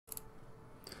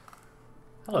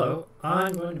Hello,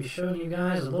 I'm going to be showing you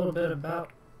guys a little bit about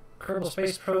Kerbal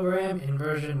Space Program in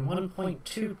version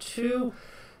 1.22.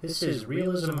 This is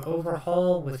Realism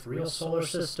Overhaul with Real Solar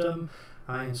System.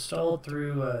 I installed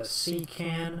through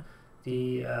CCAN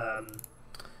the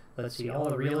all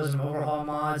the Realism Overhaul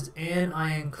mods, and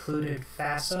I included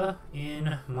FASA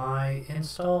in my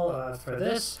install for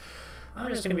this. I'm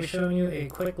just going to be showing you a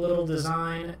quick little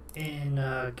design in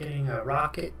getting a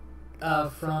rocket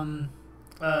from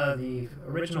the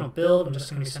original build. I'm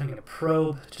just going to be sending a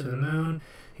probe to the moon.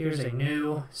 Here's a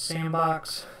new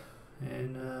sandbox,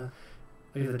 and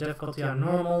leave the difficulty on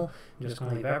normal. I'm just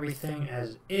going to leave everything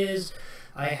as is.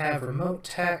 I have remote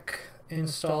tech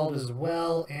installed as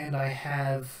well, and I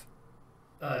have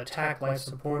TAC life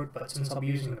support, but since I'll be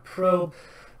using the probe,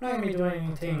 I'm not going to be doing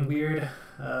anything weird,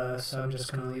 so I'm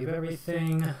just going to leave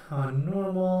everything on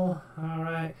normal.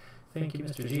 Alright. Thank you,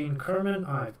 Mr. Gene Kerman.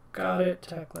 I've got it.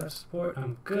 Tech life support.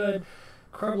 I'm good.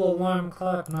 Kerbal alarm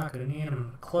clock. I'm not going to need it. I'm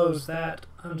going to close that.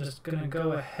 I'm just going to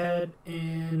go ahead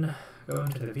and go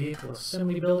into the vehicle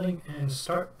assembly building and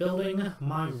start building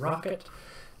my rocket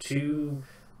to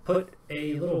put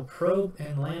a little probe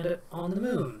and land it on the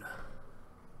moon.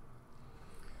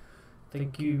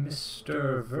 Thank you,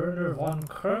 Mr. Werner von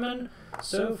Kerman.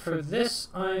 So for this,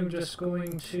 I'm just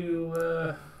going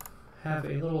to have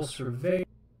a little survey,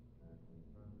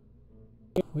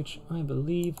 which I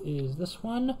believe is this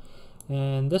one,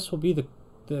 and this will be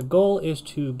the goal is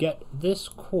to get this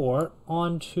core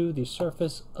onto the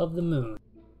surface of the moon.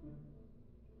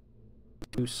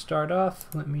 To start off,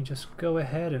 let me just go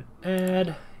ahead and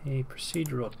add a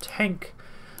procedural tank,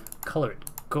 color it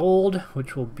gold,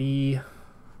 which will be,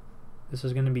 this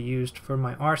is going to be used for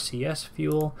my RCS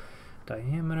fuel.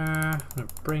 Diameter, I'm going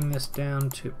to bring this down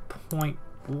to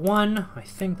 0.1. I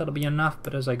think that'll be enough,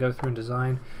 but as I go through and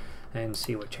design and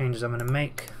see what changes I'm going to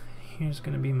make. Here's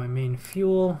going to be my main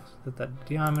fuel, so that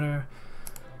diameter,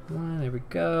 there we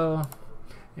go.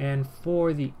 And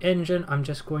for the engine, I'm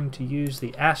just going to use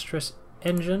the Asterisk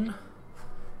engine.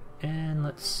 And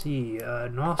let's see,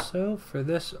 and also for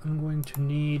this, I'm going to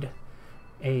need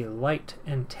a light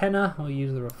antenna. I'll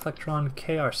use the Reflectron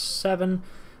KR7,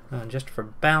 just for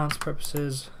balance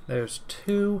purposes. There's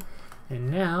two, and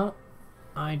now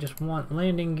I just want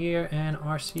landing gear and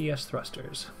RCS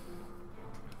thrusters.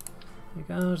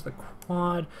 There goes the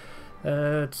quad.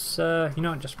 It's you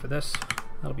know what, just for this,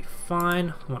 that'll be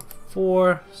fine. I want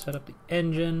 4. Set up the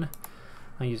engine.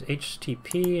 I use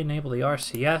HTTP, enable the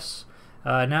RCS.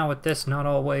 Now with this, not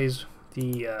always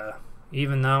the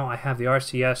even though I have the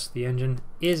RCS, the engine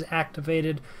is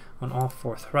activated on all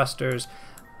 4 thrusters.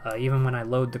 Even when I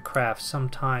load the craft,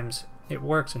 sometimes it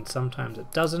works and sometimes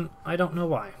it doesn't. I don't know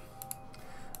why.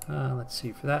 Let's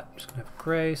see, for that, I'm just going to have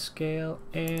gray scale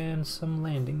and some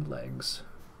landing legs.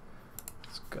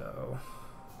 Let's go.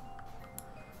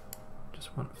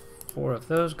 Just want 4 of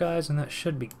those guys, and that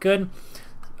should be good.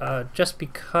 Just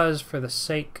because, for the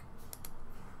sake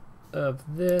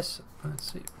of this,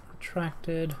 let's see,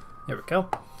 retracted. There we go.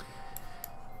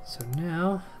 So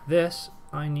now, this,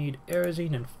 I need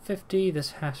Aerosine and 50.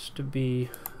 This has to be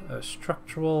a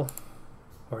structural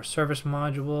or service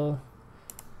module.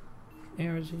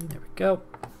 Aerosine, there we go.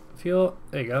 Fuel,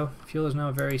 there you go. Fuel is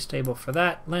now very stable for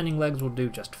that. Landing legs will do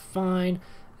just fine,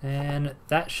 and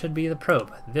that should be the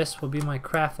probe. This will be my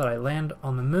craft that I land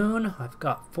on the moon. I've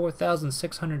got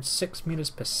 4,606 meters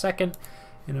per second,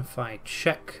 and if I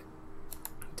check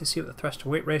to see what the thrust to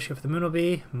weight ratio for the moon will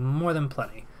be, more than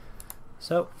plenty.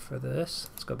 So for this,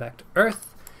 let's go back to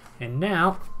Earth, and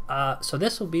now, so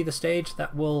this will be the stage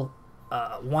that will,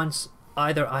 once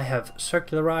either I have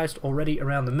circularized already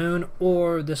around the moon,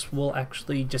 or this will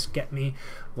actually just get me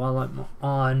while I'm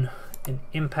on an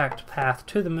impact path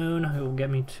to the moon. It will get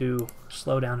me to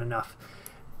slow down enough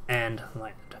and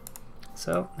land.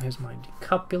 So here's my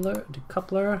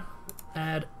decoupler.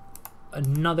 Add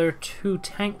another 2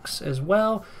 tanks as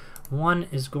well. One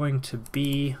is going to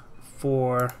be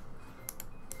for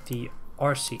the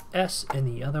RCS, and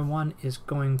the other one is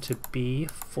going to be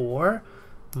for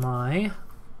my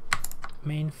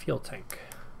main fuel tank.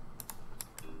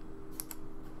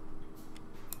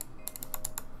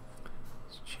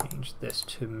 Let's change this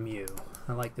to mu.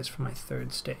 I like this for my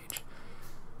 3rd stage.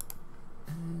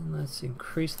 And let's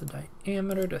increase the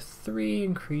diameter to 3,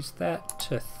 increase that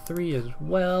to 3 as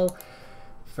well.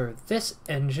 For this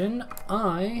engine,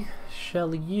 I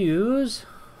shall use,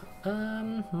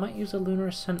 might use a lunar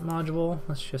ascent module.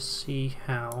 Let's just see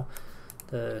how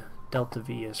the delta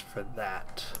V is for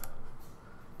that.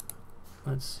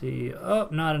 Let's see. Oh,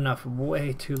 not enough.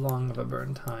 Way too long of a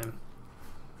burn time.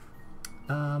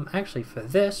 Actually, for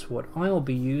this, what I'll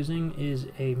be using is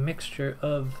a mixture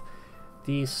of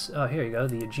these, oh here you go,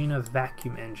 the Agena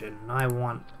vacuum engine. And I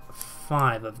want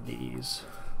 5 of these.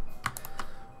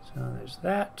 So there's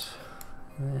that.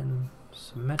 And then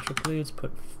symmetrically let's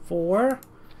put 4.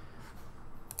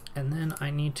 And then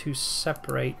I need to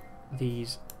separate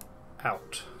these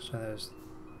out. So there's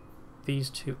these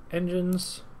 2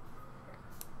 engines.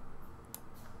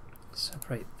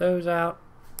 Separate those out.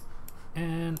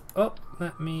 And, oh,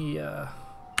 let me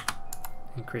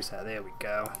increase that. There we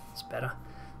go. It's better.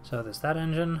 So there's that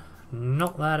engine,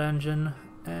 not that engine,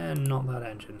 and not that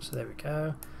engine. So there we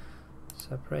go.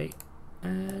 Separate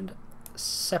and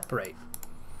separate.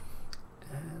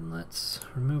 And let's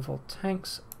remove all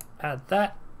tanks, add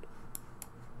that,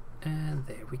 and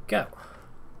there we go.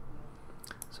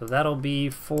 So that'll be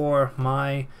for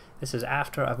my, this is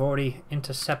after I've already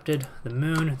intercepted the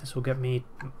moon. This will get me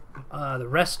the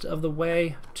rest of the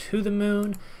way to the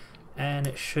moon, and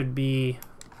it should be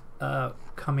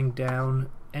coming down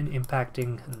and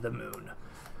impacting the moon.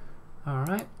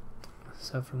 Alright,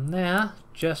 so from there,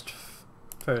 just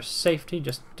for safety,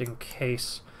 just in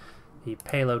case the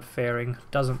payload fairing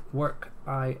doesn't work,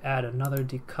 I add another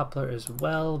decoupler as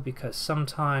well, because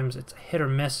sometimes it's a hit or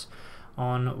miss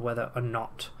on whether or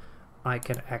not I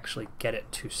can actually get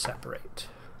it to separate.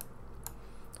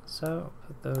 So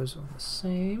put those on the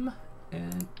same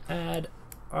and add,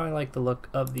 I like the look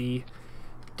of the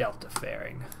delta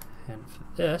fairing. And for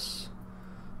this,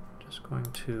 just going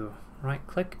to right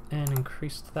click and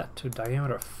increase that to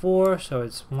diameter 4, so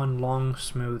it's one long,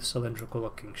 smooth, cylindrical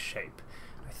looking shape.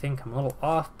 I think I'm a little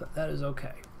off, but that is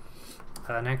okay.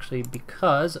 And actually,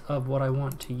 because of what I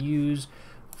want to use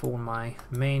for my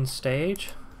main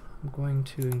stage, I'm going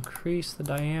to increase the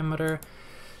diameter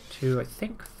to, I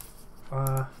think,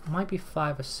 might be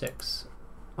 5 or 6.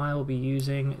 I will be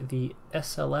using the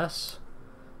SLS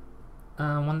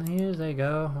one here. There you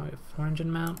go. 4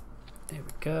 engine mount. There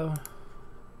we go.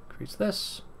 Increase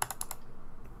this.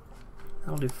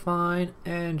 That'll do fine.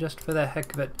 And just for the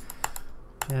heck of it,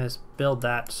 just build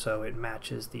that so it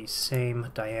matches the same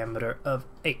diameter of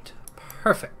 8.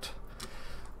 Perfect.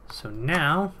 So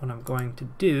now what I'm going to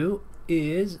do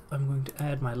is I'm going to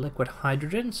add my liquid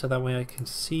hydrogen, so that way I can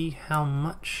see how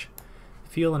much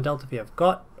fuel and delta V I've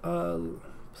got.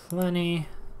 Plenty.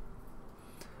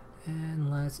 And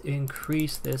let's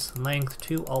increase this length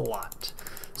to a lot.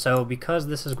 So because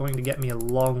this is going to get me a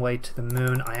long way to the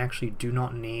moon, I actually do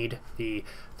not need the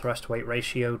thrust weight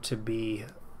ratio to be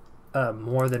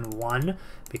more than 1,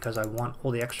 because I want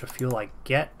all the extra fuel I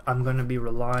get. I'm going to be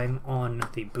relying on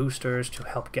the boosters to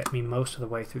help get me most of the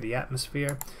way through the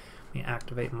atmosphere. Let me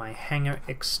activate my hangar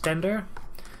extender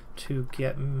to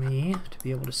get me to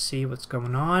be able to see what's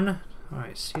going on.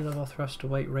 Alright, sea level thrust to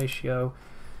weight ratio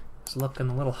is looking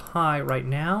a little high right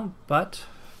now, but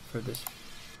for this,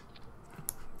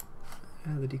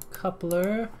 the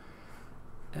decoupler,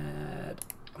 and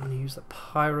I'm going to use the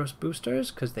Pyros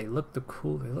boosters because they look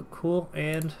cool. They look cool,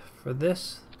 and for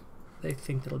this, they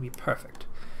think it'll be perfect.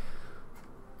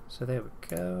 So there we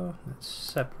go. Let's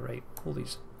separate all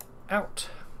these out.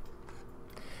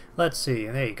 Let's see.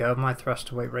 There you go. My thrust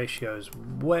to weight ratio is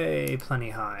way plenty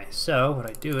high. So what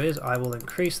I do is I will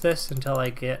increase this until I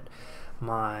get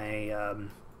my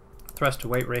thrust to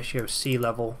weight ratio sea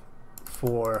level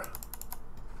for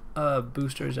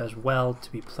boosters as well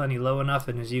to be plenty low enough,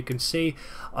 and as you can see,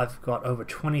 I've got over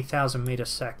 20,000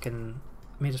 meters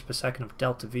per second of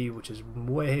delta V, which is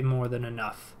way more than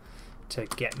enough to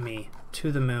get me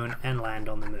to the moon and land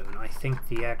on the moon. I think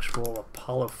the actual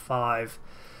Apollo 5,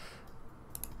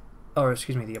 or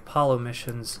excuse me, the Apollo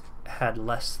missions had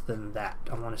less than that.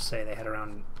 I want to say they had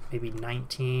around maybe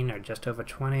 19 or just over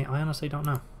 20. I honestly don't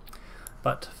know.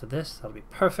 But for this, that'll be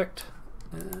perfect.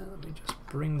 Let me just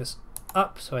bring this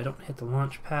up so I don't hit the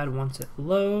launch pad once it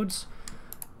loads.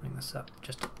 Bring this up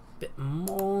just a bit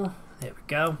more. There we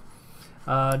go.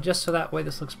 Just so that way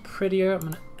this looks prettier, I'm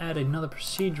going to add another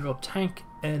procedural tank,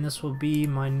 and this will be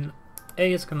my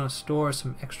it's going to store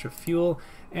some extra fuel,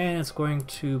 and it's going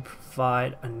to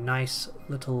provide a nice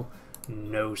little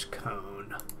nose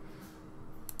cone.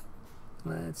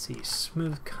 Let's see,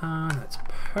 smooth cone, that's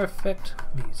perfect.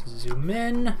 Let me zoom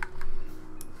in.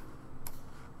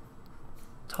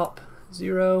 Top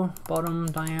 0, bottom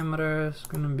diameter is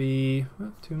going to be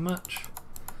not too much.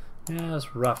 Yeah,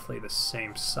 it's roughly the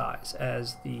same size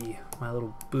as my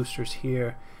little boosters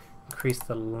here. Increase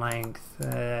the length.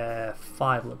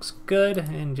 5 looks good,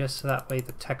 and just so that way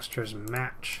the textures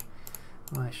match,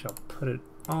 I shall put it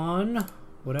on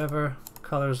whatever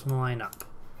colors line up.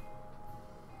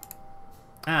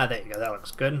 Ah, there you go. That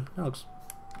looks good. That looks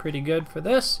pretty good for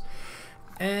this.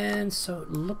 And so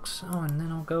it looks, oh, and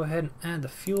then I'll go ahead and add the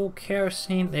fuel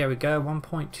kerosene. There we go,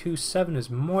 1.27 is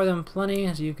more than plenty.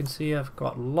 As you can see, I've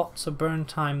got lots of burn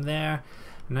time there.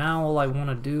 Now all I want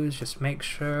to do is just make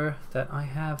sure that I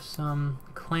have some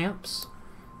clamps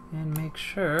and make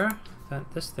sure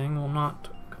that this thing will not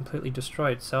completely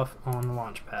destroy itself on the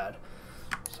launch pad.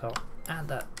 So add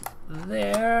that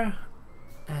there,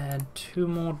 add 2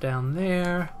 more down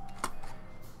there,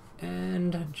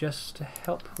 and just to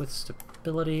help with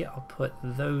stability I'll put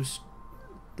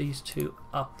these 2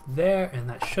 up there, and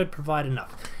that should provide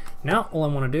enough. Now all I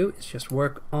want to do is just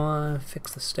work on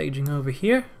fix the staging over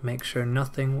here, make sure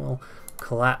nothing will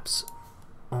collapse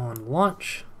on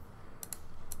launch.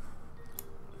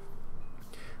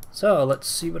 So let's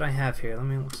see what I have here.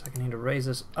 Looks like I need to raise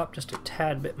this up just a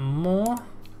tad bit more.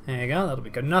 There you go, that'll be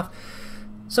good enough.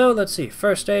 So let's see,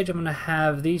 first stage I'm going to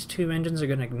have these 2 engines are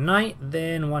going to ignite,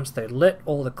 then once they're lit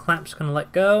all the clamps are going to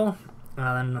let go,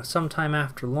 then sometime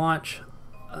after launch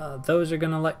those are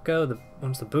going to let go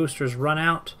once the boosters run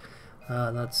out.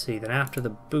 Let's see, then after the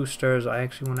boosters I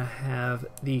actually want to have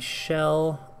the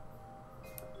shell,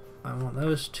 I want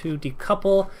those to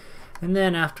decouple, and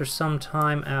then after some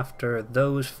time after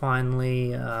those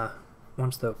finally,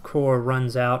 once the core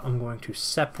runs out, I'm going to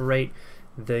separate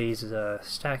these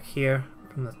stack here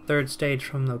from the 3rd stage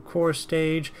from the core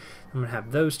stage. I'm going to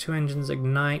have those 2 engines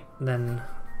ignite, then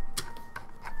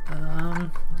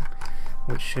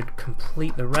which should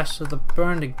complete the rest of the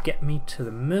burn to get me to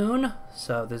the moon.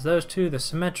 So there's those 2, they're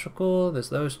symmetrical, there's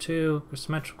those 2, they're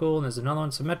symmetrical, and there's another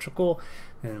one symmetrical,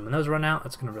 and when those run out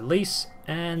it's going to release,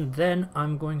 and then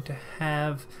I'm going to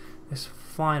have this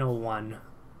final one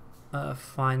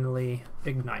finally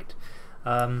ignite.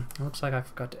 Looks like I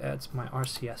forgot to add some of my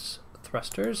RSS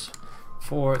thrusters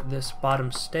for this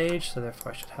bottom stage, so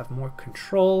therefore I should have more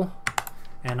control,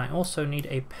 and I also need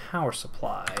a power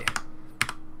supply.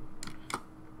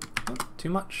 Too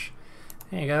much.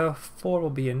 There you go, 4 will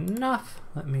be enough.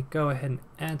 Let me go ahead and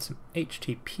add some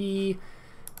HTP,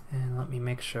 and let me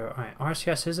make sure. Alright,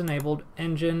 RCS is enabled.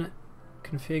 Engine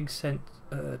config sent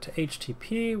to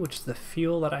HTP, which is the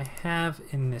fuel that I have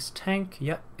in this tank.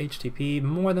 Yep, HTP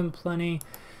more than plenty.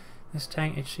 This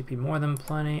tank, HTP more than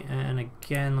plenty, and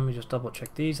again, let me just double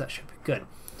check these. That should be good.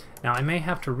 Now I may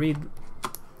have to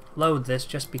reload this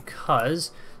just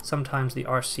because sometimes the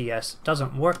RCS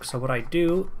doesn't work, so what I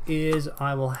do is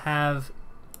I will have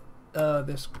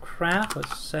this craft,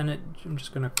 let's send it, I'm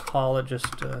just going to call it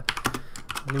just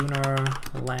Lunar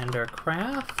Lander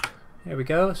Craft. There we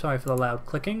go, sorry for the loud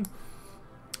clicking.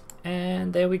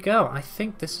 And there we go, I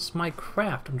think this is my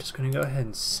craft. I'm just going to go ahead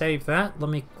and save that. Let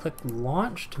me click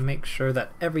launch to make sure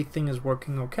that everything is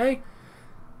working okay.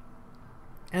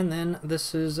 And then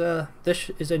this is a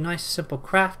nice simple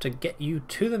craft to get you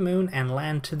to the moon and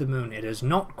land to the moon. It is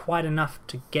not quite enough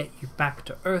to get you back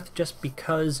to Earth just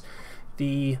because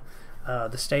the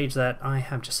stage that I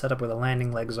have just set up where the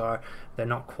landing legs are, they're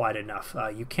not quite enough.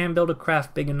 You can build a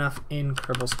craft big enough in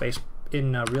Kerbal Space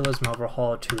in Realism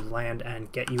Overhaul to land and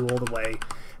get you all the way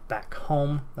back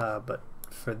home, but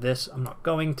for this I'm not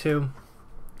going to.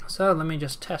 So let me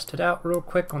just test it out real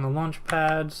quick on the launch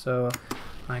pad. So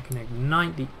I can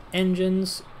ignite the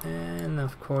engines, and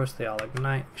of course they all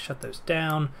ignite. Shut those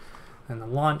down, and the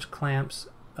launch clamps.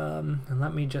 And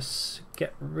let me just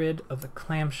get rid of the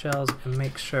clamshells and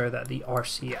make sure that the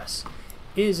RCS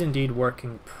is indeed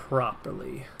working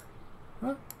properly.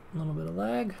 Oh, a little bit of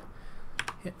lag.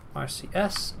 Hit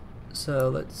RCS. So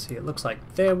let's see. It looks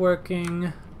like they're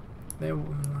working.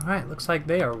 Alright, looks like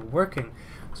they are working.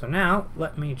 So now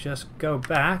let me just go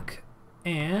back.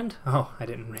 And, oh, I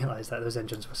didn't realize that those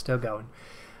engines were still going.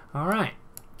 Alright,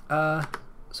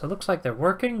 so it looks like they're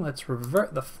working. Let's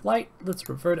revert the flight. Let's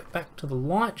revert it back to the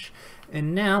launch.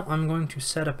 And now I'm going to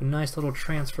set up a nice little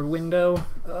transfer window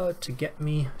to get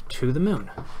me to the moon.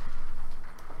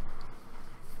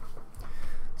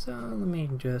 So let me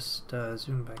just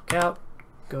zoom back out,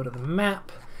 go to the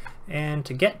map. And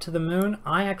to get to the moon,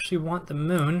 I actually want the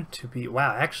moon to be,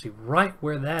 wow, actually right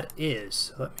where that is.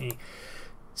 So let me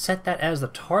set that as the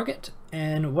target,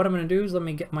 and what I'm going to do is let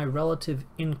me get my relative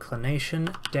inclination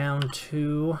down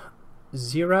to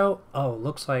 0. Oh,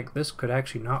 looks like this could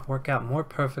actually not work out more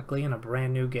perfectly in a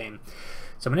brand new game.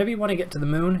 So whenever you want to get to the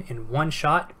moon in one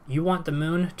shot, you want the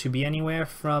moon to be anywhere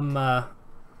from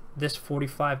this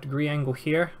 45-degree angle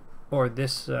here, or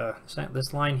this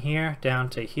this line here down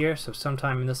to here, so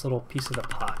sometime in this little piece of the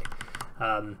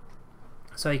pie.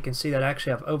 So you can see that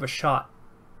actually I've overshot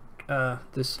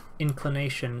this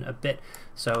inclination a bit,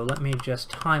 so let me just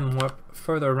time warp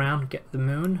further around, get the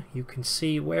moon. You can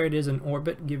see where it is in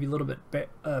orbit, give you a little bit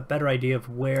better idea of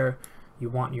where you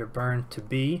want your burn to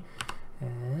be.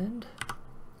 And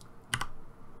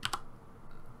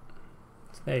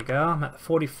so there you go, I'm at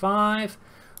 45.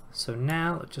 So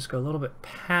now let's just go a little bit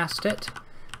past it.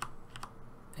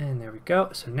 And there we go.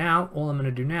 So now all I'm going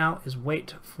to do now is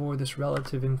wait for this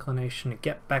relative inclination to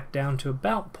get back down to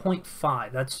about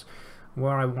 0.5. That's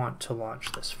where I want to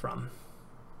launch this from.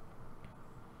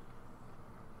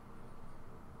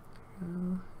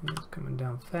 It's coming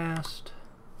down fast.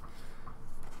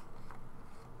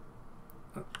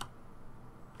 Oh.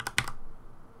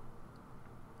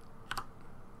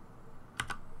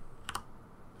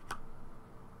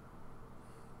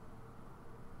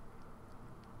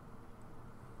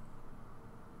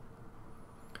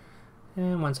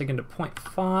 And once I get to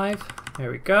 0.5,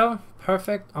 there we go,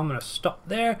 perfect. I'm going to stop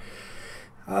there.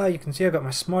 You can see I've got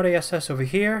my Smart RSS over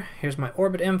here. Here's my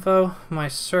orbit info, my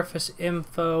surface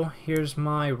info, here's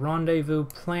my rendezvous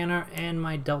planner, and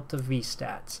my delta V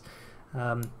stats.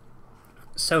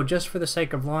 So just for the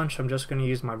sake of launch, I'm just going to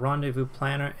use my rendezvous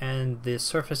planner and the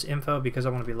surface info because I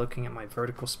want to be looking at my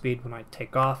vertical speed when I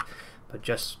take off. But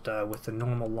just with the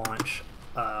normal launch,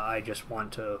 I just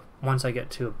want to, once I get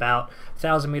to about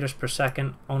 1,000 meters per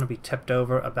second, I want to be tipped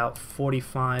over about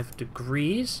 45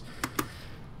 degrees.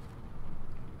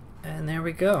 And there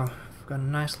we go. We've got a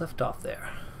nice liftoff there.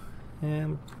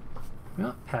 And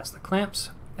well, past the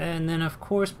clamps. And then of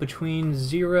course between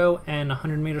 0 and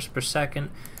 100 meters per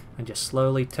second, I just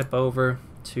slowly tip over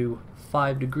to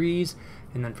 5 degrees.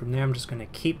 And then from there I'm just going to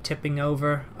keep tipping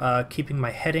over, keeping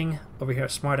my heading over here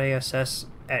at Smart RSS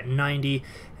at 90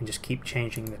 and just keep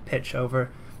changing the pitch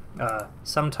over.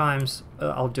 Sometimes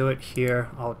I'll do it here.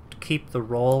 I'll keep the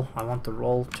roll. I want the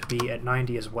roll to be at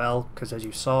 90 as well because as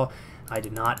you saw, I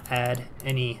did not add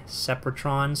any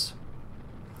separatrons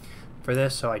for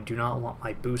this, so I do not want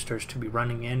my boosters to be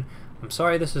running in. I'm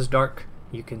sorry this is dark.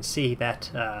 You can see that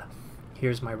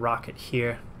here's my rocket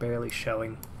here, barely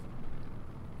showing.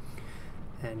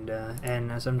 And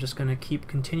as I'm just going to keep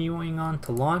continuing on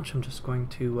to launch, I'm just going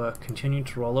to continue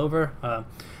to roll over.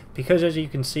 Because as you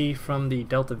can see from the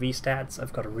Delta V stats,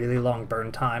 I've got a really long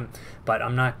burn time, but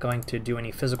I'm not going to do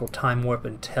any physical time warp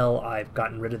until I've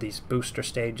gotten rid of these booster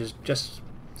stages, just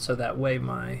so that way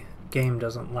my game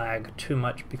doesn't lag too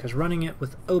much, because running it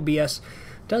with OBS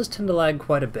does tend to lag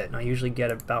quite a bit, and I usually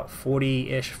get about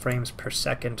 40-ish frames per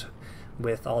second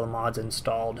with all the mods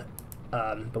installed.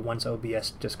 But once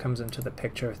OBS just comes into the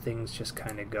picture, things just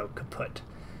kind of go kaput.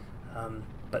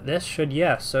 But this should,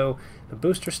 yeah, so the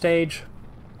booster stage,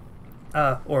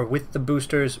 or with the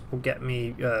boosters, will get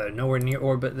me nowhere near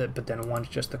orbit, but then once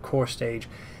just the core stage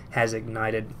has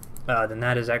ignited, then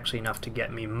that is actually enough to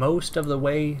get me most of the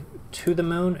way to the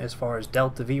moon as far as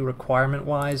Delta V requirement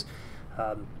wise.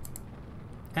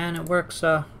 And it works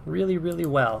really, really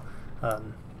well.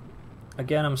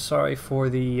 Again, I'm sorry for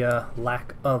the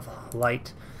lack of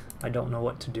light. I don't know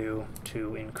what to do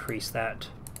to increase that.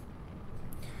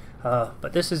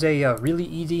 But this is a really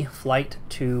easy flight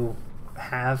to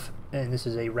have, and this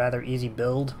is a rather easy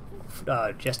build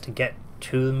just to get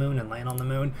to the moon and land on the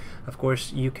moon. Of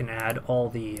course, you can add all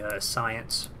the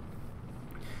science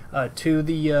to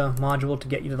the module to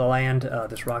get you to the land.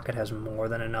 This rocket has more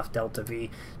than enough Delta V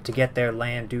to get there,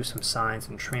 land, do some science,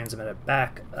 and transmit it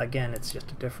back. Again, it's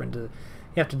just a different, you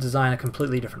have to design a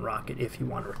completely different rocket if you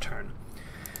want to return.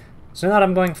 So now that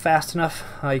I'm going fast enough,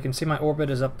 you can see my orbit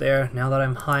is up there. Now that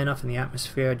I'm high enough in the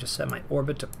atmosphere, I just set my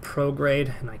orbit to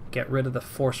prograde, and I get rid of the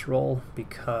force roll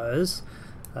because,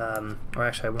 or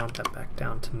actually I want that back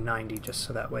down to 90 just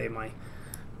so that way my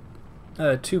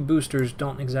two boosters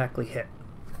don't exactly hit.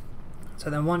 So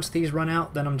then once these run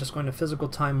out, then I'm just going to physical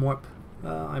time warp.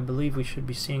 I believe we should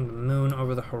be seeing the moon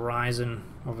over the horizon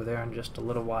over there in just a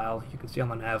little while. You can see on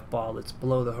the nav ball it's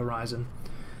below the horizon.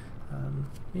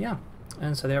 Yeah,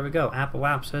 and so there we go.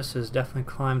 Apoapsis has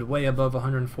definitely climbed way above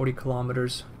 140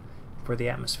 kilometers where the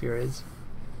atmosphere is.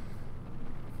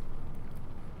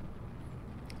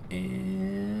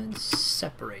 And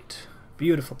separate.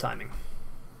 Beautiful timing.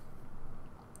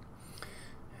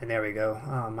 And there we go.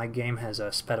 My game has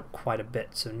sped up quite a bit.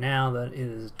 So now that it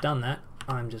has done that,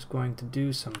 I'm just going to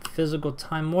do some physical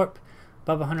time warp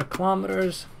above 100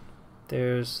 kilometers.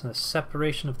 There's a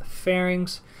separation of the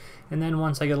fairings. And then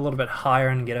once I get a little bit higher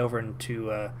and get over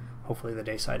into hopefully the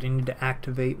day side, I need to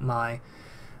activate my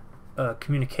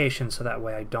communication so that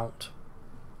way I don't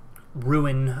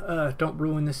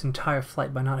ruin this entire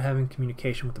flight by not having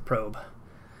communication with the probe.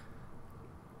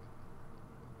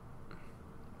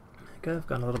 Okay, I've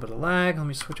got a little bit of lag. Let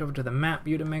me switch over to the map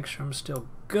view to make sure I'm still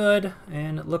good.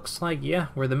 And it looks like, yeah,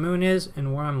 where the moon is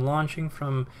and where I'm launching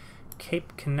from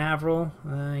Cape Canaveral,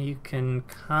 you can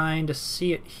kind of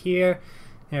see it here.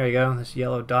 There we go. This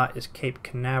yellow dot is Cape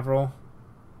Canaveral.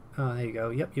 Oh, there you go.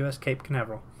 Yep, US Cape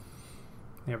Canaveral.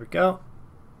 There we go.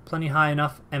 Plenty high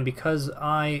enough, and because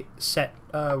I set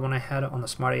when I had it on the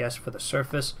Smart AS for the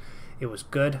surface, it was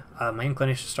good. My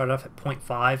inclination started off at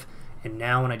 0.5, and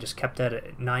now when I just kept that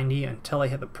at 90 until I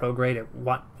hit the pro grade, it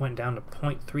went down to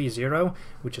 0.30,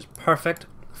 which is perfect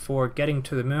for getting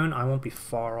to the moon. I won't be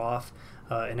far off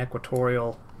an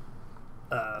equatorial,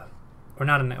 or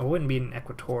not it wouldn't be an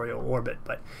equatorial orbit,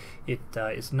 but it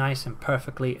is nice and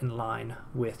perfectly in line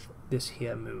with this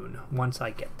here moon once I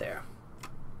get there.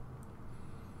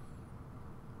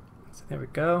 So there we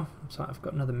go. So I've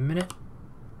got another minute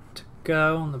to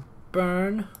go on the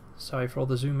burn. Sorry for all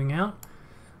the zooming out.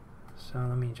 So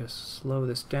let me just slow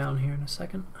this down here in a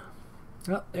second.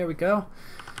 Oh, there we go.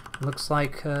 Looks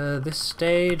like this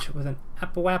stage with an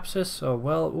apoapsis, oh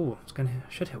well, ooh,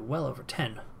 should hit well over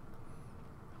 10.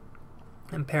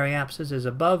 And periapsis is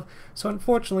above. So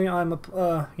unfortunately, I'm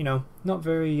you know, not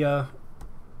very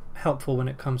helpful when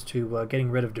it comes to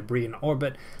getting rid of debris in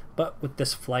orbit. But with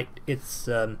this flight, it's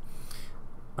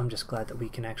I'm just glad that we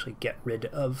can actually get rid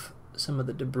of some of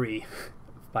the debris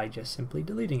by just simply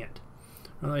deleting it.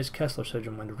 Otherwise, Kessler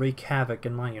Surgeon would wreak havoc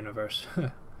in my universe.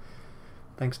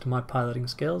 Thanks to my piloting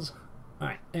skills.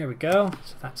 Alright, there we go.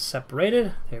 So that's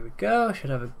separated. There we go. Should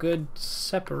have a good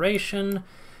separation.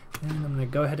 And I'm going to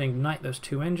go ahead and ignite those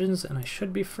two engines, and I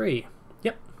should be free.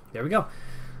 Yep, there we go.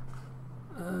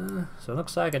 So it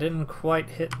looks like I didn't quite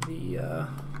hit the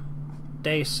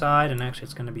day side, and actually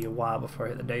it's going to be a while before I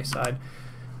hit the day side.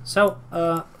 So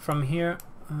from here,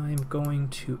 I'm going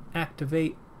to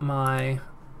activate my,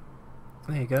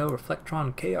 there you go,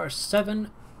 Reflectron KR7,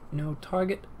 no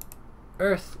target,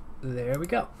 Earth. There we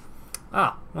go.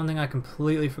 Ah, one thing I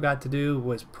completely forgot to do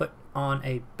was put on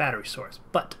a battery source,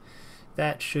 but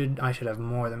that I should have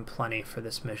more than plenty for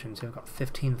this mission. So I've got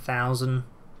 15,000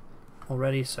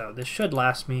 already, so this should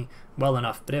last me well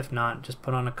enough, but if not, just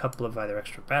put on a couple of either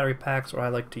extra battery packs, or I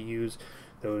like to use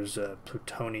those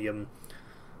plutonium,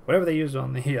 whatever they use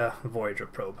on the Voyager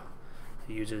probe.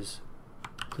 It uses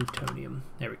plutonium.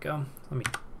 There we go. Let me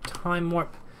time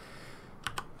warp.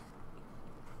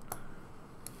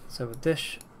 So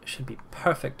this should be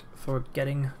perfect for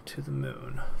getting to the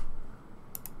moon.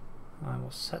 I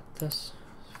will set this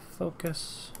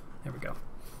focus. There we go.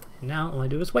 And now all I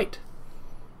do is wait.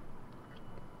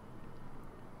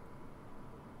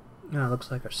 Now it looks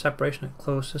like our separation at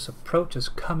closest approach is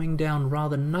coming down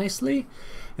rather nicely.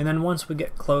 And then once we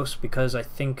get close, because I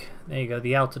think, there you go,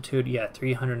 the altitude, yeah,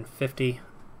 350.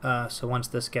 So once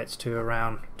this gets to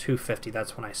around 250,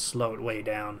 that's when I slow it way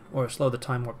down, or slow the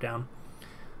time warp down.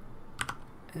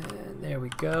 And there we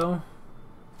go.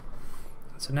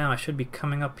 So now I should be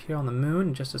coming up here on the moon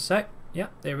in just a sec.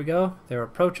 Yep, there we go. They're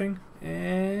approaching.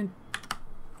 And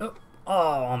oh,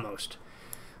 almost.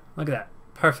 Look at that.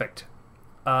 Perfect.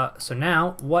 So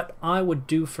now what I would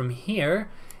do from here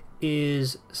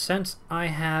is, since I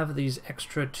have these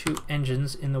extra two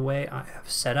engines in the way I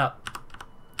have set up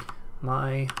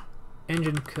my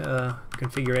engine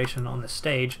configuration on the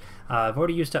stage, I've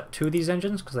already used up two of these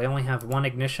engines because I only have one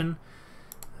ignition.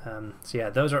 So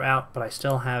yeah, those are out, but I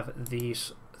still have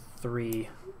these three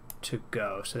to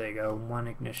go. So there you go, one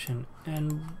ignition,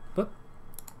 and whoop,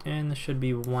 and there should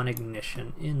be one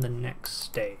ignition in the next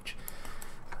stage.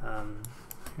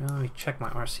 Let me check my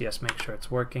RCS, make sure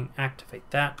it's working. Activate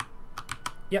that.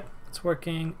 Yep, it's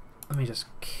working. Let me just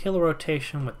kill a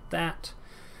rotation with that.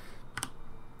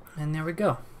 And there we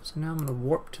go. So now I'm going to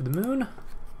warp to the moon.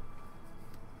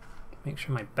 Make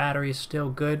sure my battery is still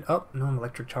good. Oh, no, my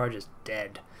electric charge is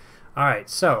dead. Alright,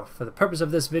 so for the purpose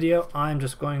of this video, I'm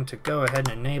just going to go ahead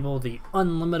and enable the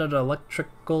unlimited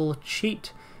electrical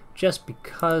cheat, just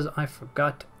because I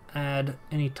forgot to add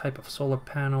any type of solar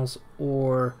panels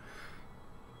or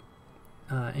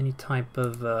any type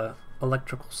of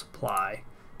electrical supply.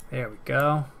 There we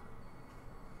go.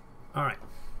 Alright,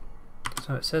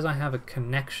 so it says I have a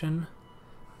connection,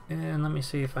 and let me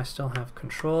see if I still have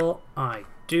control. I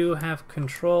do have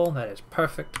control. That is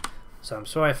perfect. So I'm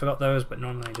sorry I forgot those, but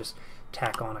normally I just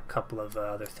tack on a couple of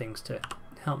other things to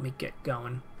help me get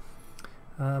going.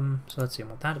 So let's see, I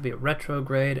want that to be a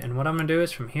retrograde, and what I'm going to do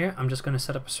is from here I'm just going to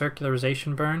set up a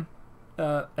circularization burn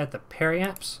at the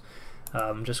periaps.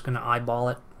 I'm just going to eyeball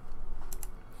it.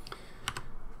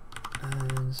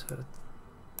 And so there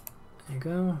you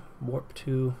go, warp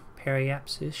to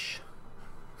periapsis.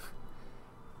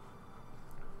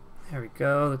 There we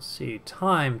go. Let's see.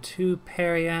 Time to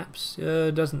periaps.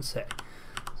 Doesn't say.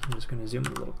 So I'm just going to zoom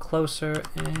in a little closer,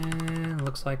 and it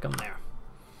looks like I'm there.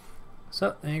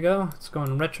 So there you go. It's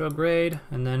going retrograde,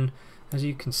 and then as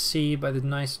you can see by the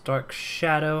nice dark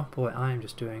shadow, boy, I am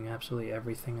just doing absolutely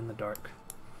everything in the dark.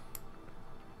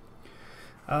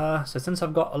 So since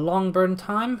I've got a long burn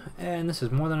time, and this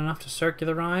is more than enough to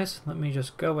circularize, let me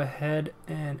just go ahead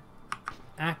and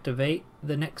activate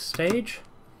the next stage.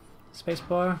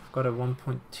 Spacebar. I've got a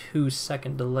 1.2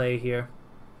 second delay here.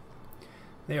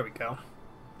 There we go.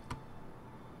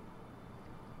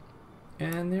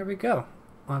 And there we go.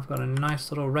 I've got a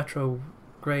nice little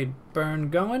retrograde burn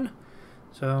going.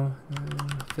 So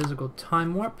physical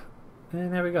time warp.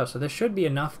 And there we go. So this should be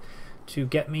enough to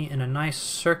get me in a nice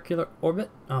circular orbit.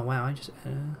 Oh wow,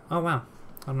 oh wow.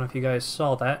 I don't know if you guys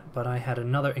saw that, but I had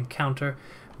another encounter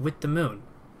with the moon.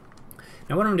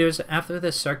 Now what I'm going to do is, after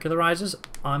this circularizes,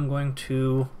 I'm going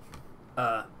to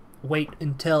wait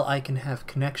until I can have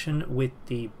connection with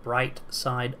the bright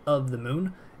side of the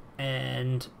moon,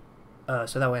 and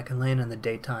so that way I can land in the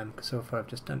daytime, because so far I've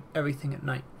just done everything at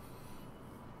night.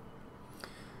 There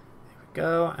we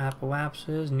go,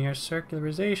 apoapsis, near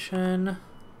circularization.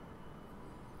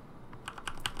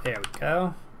 There we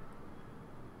go.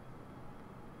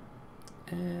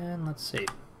 And let's see.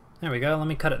 There we go, let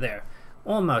me cut it there.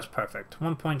 Almost perfect.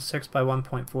 1.6 by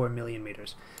 1.4 million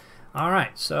meters.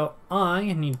 Alright, so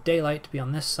I need daylight to be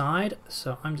on this side,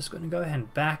 so I'm just going to go ahead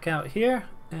and back out here,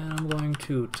 and I'm going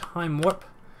to time warp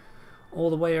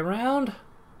all the way around.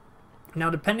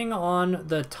 Now, depending on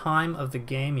the time of the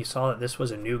game, you saw that this was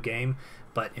a new game,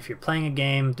 but if you're playing a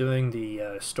game doing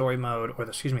the story mode, or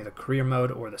the career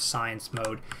mode, or the science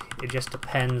mode, it just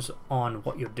depends on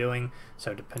what you're doing.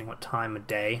 So depending what time of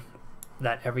day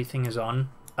that everything is on,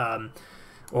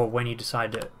 or when you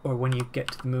decide to, or when you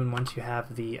get to the moon once you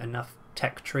have the enough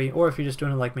tech tree, or if you're just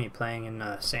doing it like me, playing in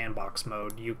sandbox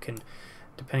mode, you can,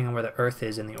 depending on where the Earth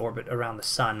is in the orbit around the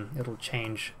sun, it'll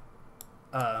change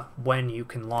when you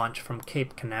can launch from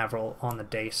Cape Canaveral on the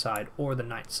day side or the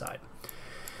night side.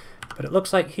 But it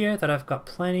looks like here that I've got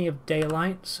plenty of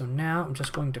daylight, so now I'm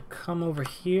just going to come over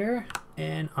here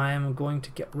and I am going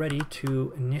to get ready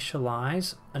to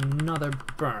initialize another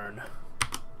burn.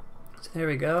 So there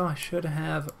we go, I should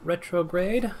have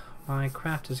retrograde. My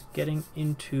craft is getting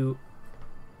into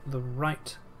the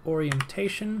right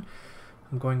orientation.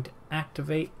 I'm going to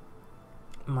activate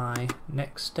my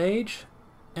next stage,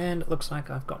 and it looks like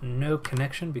I've got no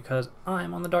connection because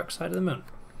I'm on the dark side of the moon.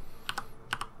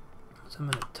 So I'm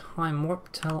going to time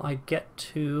warp till I get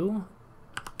some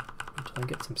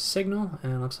signal,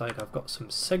 and it looks like I've got some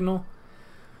signal.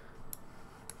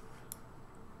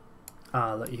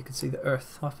 You can see the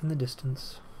Earth off in the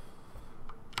distance.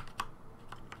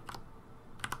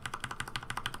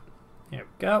 There we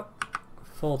go.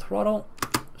 Full throttle,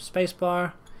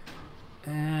 spacebar,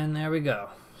 and there we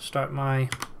go. Start my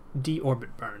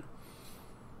deorbit burn.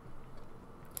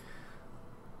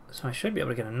 So I should be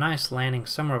able to get a nice landing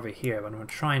somewhere over here, but I'm going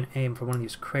to try and aim for one of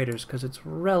these craters because it's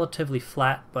relatively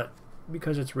flat, but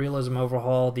because it's Realism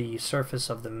Overhaul, the surface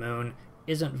of the moon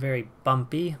isn't very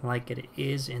bumpy like it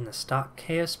is in the stock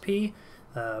KSP,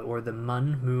 or the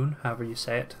moon, however you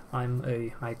say it.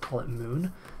 I call it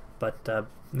moon, but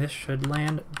this should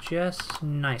land just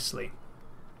nicely.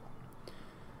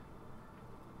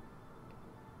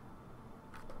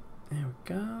 There we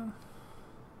go.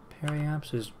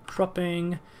 Periaps is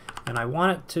dropping, and I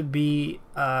want it to be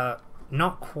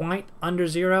not quite under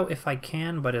 0 if I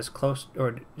can, but as close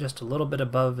or just a little bit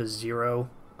above 0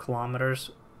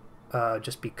 kilometers,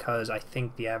 just because I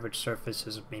think the average surface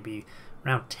is maybe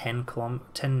around 10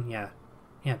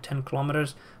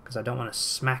 kilometers, because I don't want to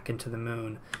smack into the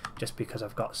moon just because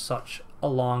I've got such a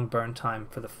long burn time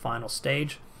for the final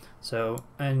stage. So,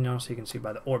 and also you can see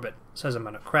by the orbit, it says I'm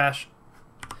going to crash.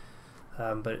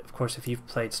 But of course, if you've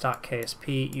played stock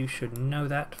KSP, you should know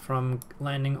that from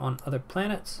landing on other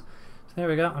planets. So there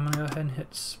we go. I'm going to go ahead and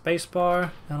hit spacebar.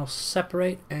 That'll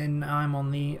separate, and now I'm on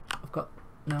the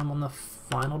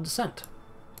final descent.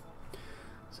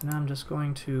 So now I'm just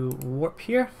going to warp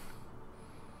here.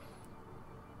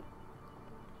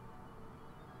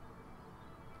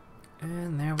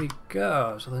 And there we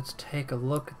go. So let's take a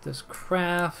look at this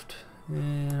craft.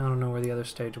 And I don't know where the other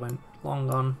stage went. Long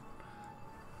gone.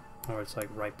 Or it's like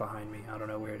right behind me. I don't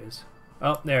know where it is.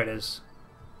 Oh, there it is.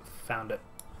 Found it.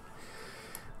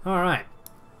 Alright.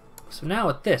 So now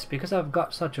with this, because I've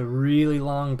got such a really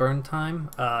long burn time,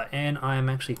 and I'm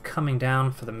actually coming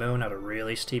down for the moon at a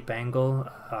really steep angle,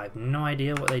 I have no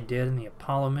idea what they did in the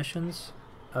Apollo missions.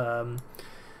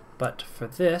 But for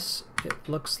this, it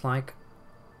looks like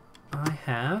I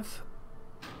have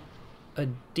a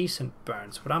decent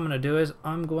burn. So what I'm going to do is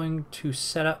I'm going to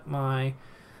set up my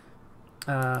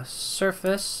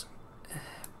surface.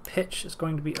 Pitch is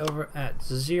going to be over at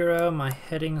 0. My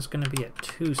heading is going to be at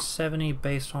 270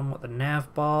 based on what the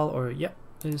nav ball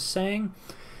is saying,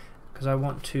 because I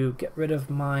want to get rid of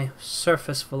my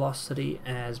surface velocity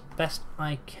as best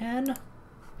I can.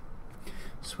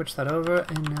 Switch that over,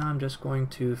 and now I'm just going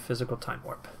to physical time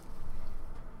warp.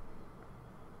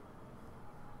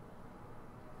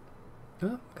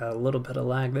 Oh, got a little bit of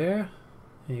lag there.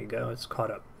 There you go, it's caught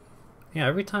up. Yeah,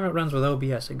 every time it runs with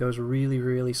OBS, it goes really,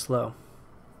 really slow.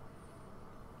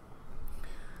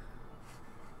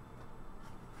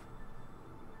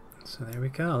 So there we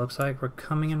go. Looks like we're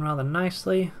coming in rather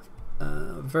nicely.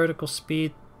 Vertical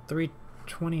speed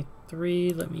 323.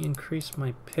 Let me increase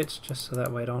my pitch just so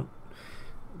that way I don't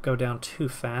go down too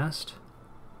fast.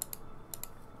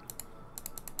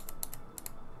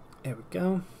 There we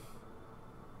go.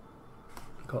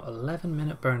 Got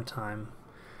 11-minute burn time.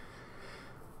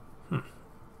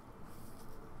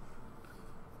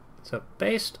 So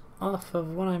based off of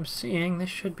what I'm seeing, this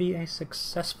should be a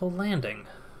successful landing.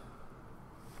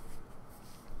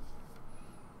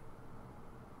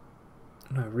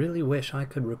 And I really wish I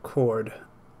could record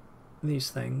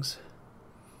these things.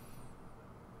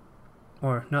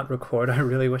 Or not record, I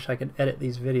really wish I could edit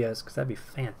these videos, because that'd be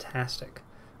fantastic.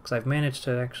 Because I've managed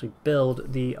to actually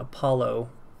build the Apollo,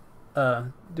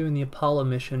 doing the Apollo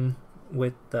mission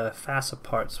with the FASA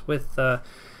parts, with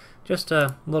just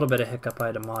a little bit of hiccup. I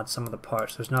had to mod some of the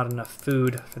parts. There's not enough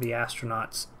food for the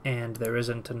astronauts, and there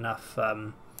isn't enough,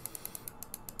 not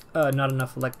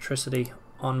enough electricity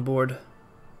on board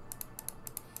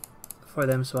for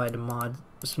them, so I had to mod,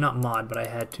 so not mod, but I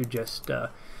had to just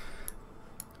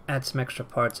add some extra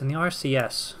parts. And the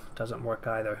RCS doesn't work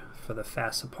either for the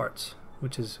FASA parts,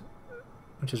 which is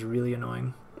really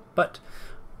annoying. But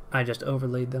I just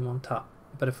overlaid them on top.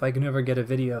 But if I can ever get a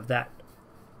video of that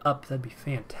up, that'd be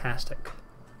fantastic.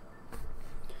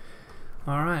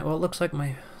 Alright, well it looks like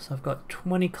so I've got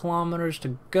 20 kilometers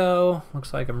to go.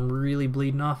 Looks like I'm really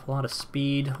bleeding off a lot of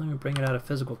speed. Let me bring it out of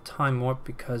physical time warp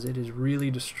because it is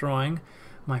really destroying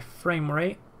my frame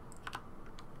rate.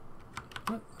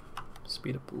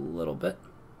 Speed up a little bit.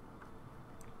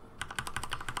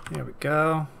 There we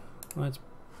go. Let's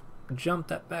jump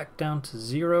that back down to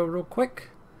 0 real quick,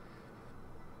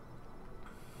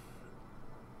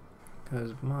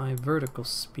 because my vertical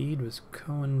speed was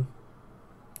going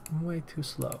way too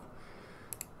slow.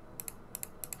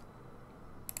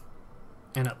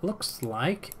 And it looks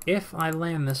like if I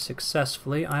land this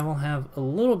successfully, I will have a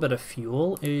little bit of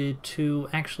fuel to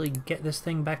actually get this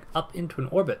thing back up into an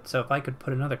orbit. So if I could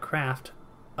put another craft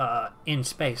in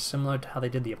space, similar to how they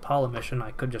did the Apollo mission,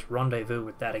 I could just rendezvous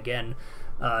with that again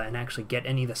and actually get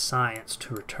any of the science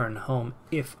to return home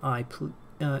if I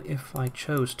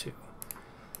chose to.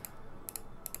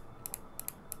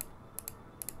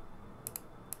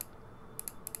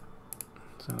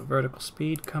 So vertical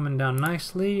speed coming down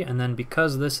nicely, and then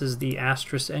because this is the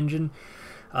Astris engine,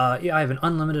 yeah, I have an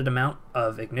unlimited amount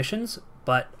of ignitions,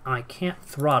 but I can't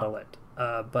throttle it.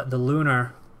 But the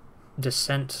lunar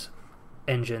descent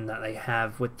engine that they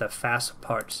have with the FASA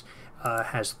parts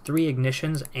has 3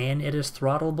 ignitions, and it is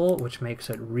throttleable, which makes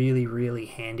it really, really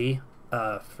handy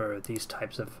for these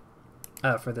types of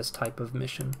for this type of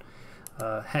mission.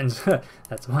 Hence,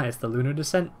 that's why it's the lunar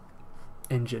descent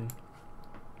engine.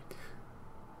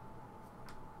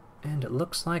 And it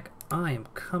looks like I am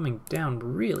coming down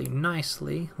really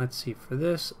nicely. Let's see, for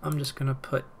this, I'm just gonna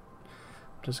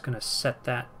set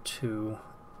that to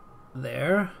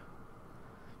there.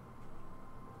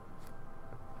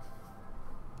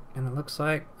 And it looks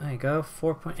like, there you go,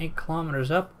 4.8 kilometers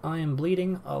up. I am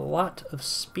bleeding a lot of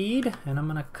speed, and I'm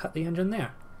gonna cut the engine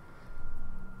there.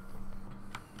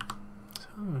 So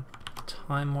I'm gonna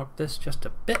time warp this just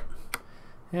a bit,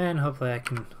 and hopefully I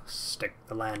can stick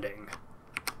the landing.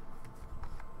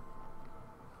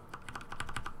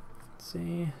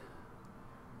 See,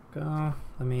 go.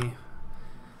 Let me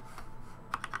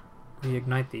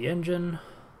reignite the engine.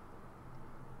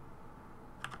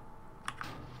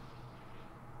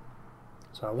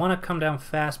 So I want to come down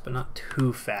fast, but not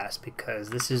too fast,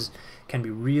 because this can be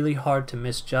really hard to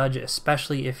misjudge,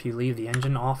 especially if you leave the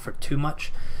engine off for too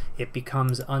much. It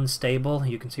becomes unstable.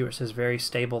 You can see where it says very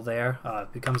stable there.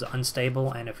 It becomes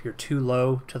unstable, and if you're too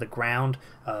low to the ground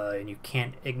and you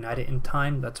can't ignite it in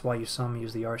time, that's why you saw me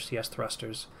use the RCS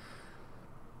thrusters.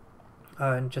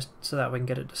 And just so that we can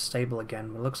get it to stable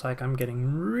again. But it looks like I'm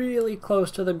getting really close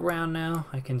to the ground now.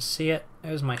 I can see it.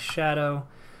 There's my shadow.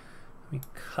 Let me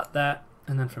cut that,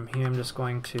 and then from here I'm just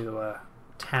going to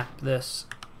tap this,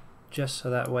 just so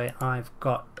that way I've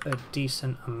got a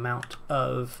decent amount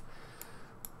of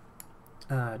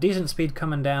decent speed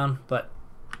coming down, but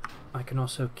I can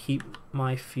also keep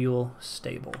my fuel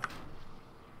stable.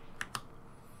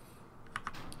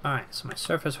 Alright, so my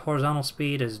surface horizontal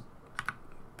speed is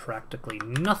practically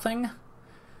nothing.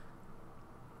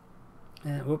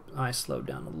 And whoop, I slowed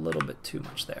down a little bit too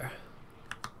much there.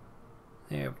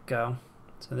 There we go.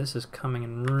 So this is coming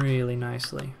in really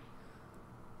nicely.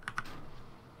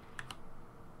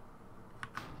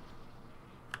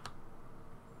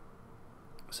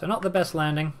 So not the best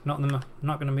landing, not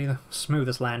going to be the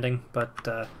smoothest landing, but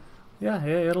yeah,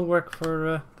 it'll work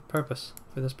for the purpose,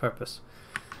 for this purpose.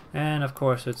 And of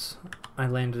course I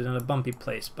landed in a bumpy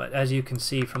place, but as you can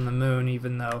see from the moon,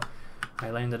 even though I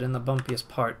landed in the bumpiest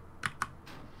part.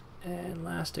 And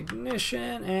last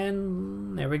ignition,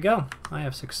 and there we go. I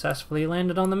have successfully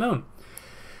landed on the moon.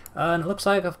 And it looks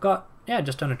like I've got, yeah,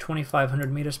 just under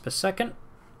 2,500 meters per second.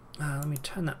 Let me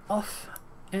turn that off.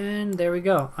 And there we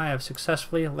go. I have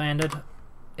successfully landed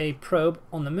a probe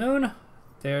on the moon.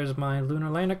 There's my lunar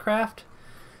lander craft.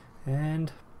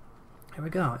 And there we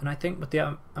go. And I think with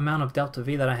the amount of delta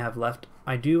V that I have left,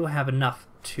 I do have enough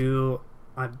to...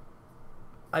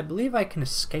 I believe I can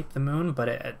escape the moon, but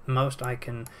at most I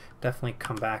can definitely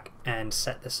come back and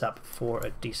set this up for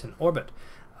a decent orbit.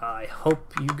 I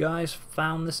hope you guys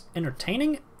found this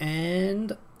entertaining,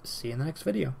 and see you in the next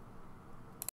video.